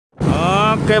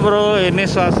Oke bro, ini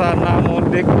suasana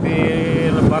mudik di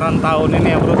Lebaran tahun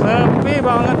ini ya bro. Sepi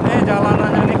banget nih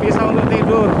jalanannya, nih bisa untuk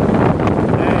tidur.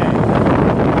 Nih,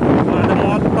 ada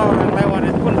motor yang lewat,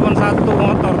 itu pun cuma satu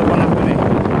motor depan aku nih.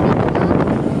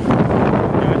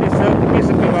 Jadi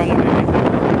sepi banget ini.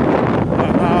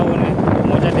 Nggak tahu nih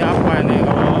mau jadi apa ini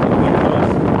kalau begini terus.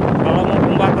 Kalau mau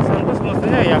pembatasan tuh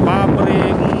semestinya ya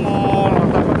pabrik, mall,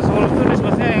 atau apa semua itu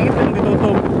semestinya yang itu yang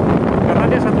ditutup. Karena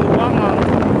dia satu ruangan.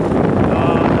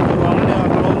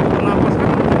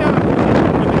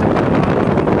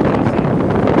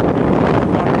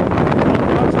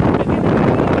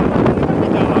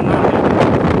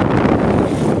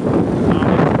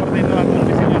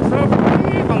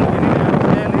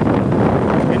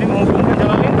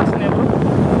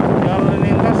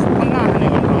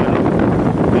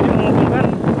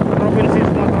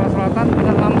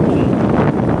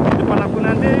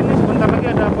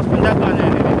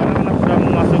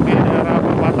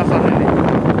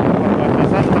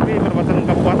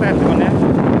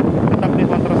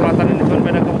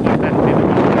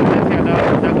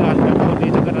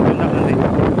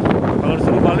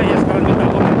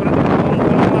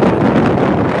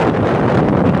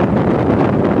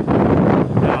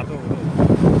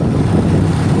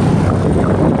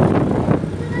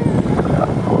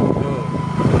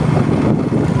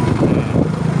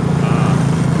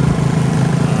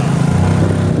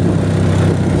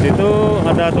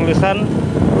 Ada tulisan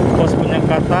pos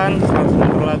penyekatan 100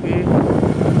 meter lagi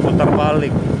putar balik.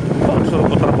 Kok disuruh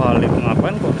putar balik?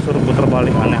 Ngapain kok disuruh putar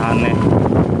balik? Aneh-aneh.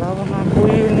 Lawan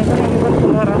aku ini kan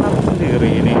kendaraan aku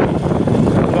sendiri ini.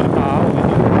 Nggak tahu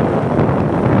ini.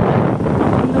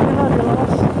 Alhamdulillah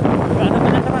jelas. Nggak ada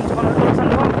penyekatan, cuma ada tulisan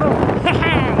doang bro.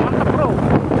 Hehe, mantap bro.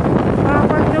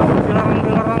 Apa itu?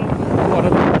 Dilarang-dilarang. Ada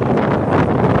tulisan.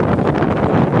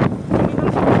 Ini kan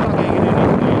sebentar kayak gini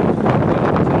nih.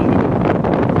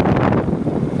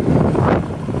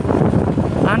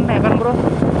 Aneh kan bro,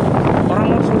 orang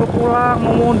mau suruh pulang,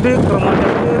 mau mudik ke rumahnya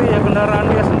sendiri, ya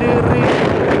kendaraan dia sendiri,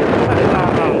 kita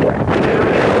dilarang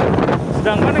sendiri.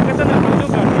 Sedangkan yang kita nggak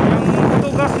juga, yang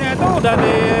tugasnya itu udah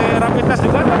di rapid test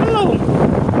juga atau belum,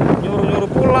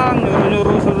 nyuruh-nyuruh pulang,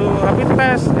 nyuruh-nyuruh suruh rapid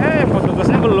test,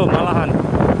 petugasnya belum malahan.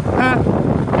 Hah,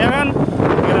 ya kan,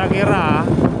 kira-kira.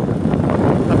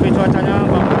 Tapi cuacanya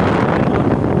bagus,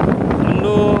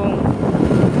 mendung,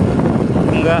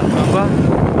 enggak apa,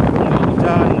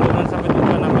 hujan, mudah-mudahan sampai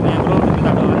tujuan. Amin ya bro,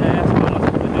 minta doanya ya sebelum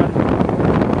masuk tujuan.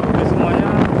 Oke semuanya,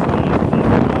 assalamualaikum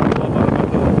warahmatullahi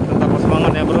wabarakatuh. Tetap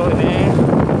semangat ya bro. Ini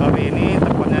hari ini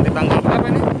tepatnya di tanggal berapa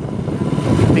ini?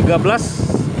 13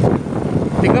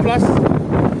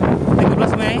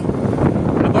 Mei.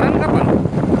 Lebaran kapan?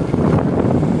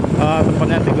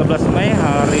 Tepatnya 13 Mei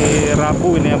hari Rabu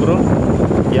ini ya bro.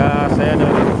 Ya saya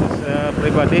dari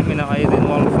pribadi minal aidin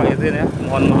wal faizin ya,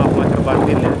 mohon maaf lahir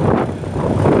batin ya.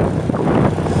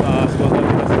 Semoga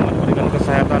kita semua diberikan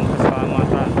kesehatan,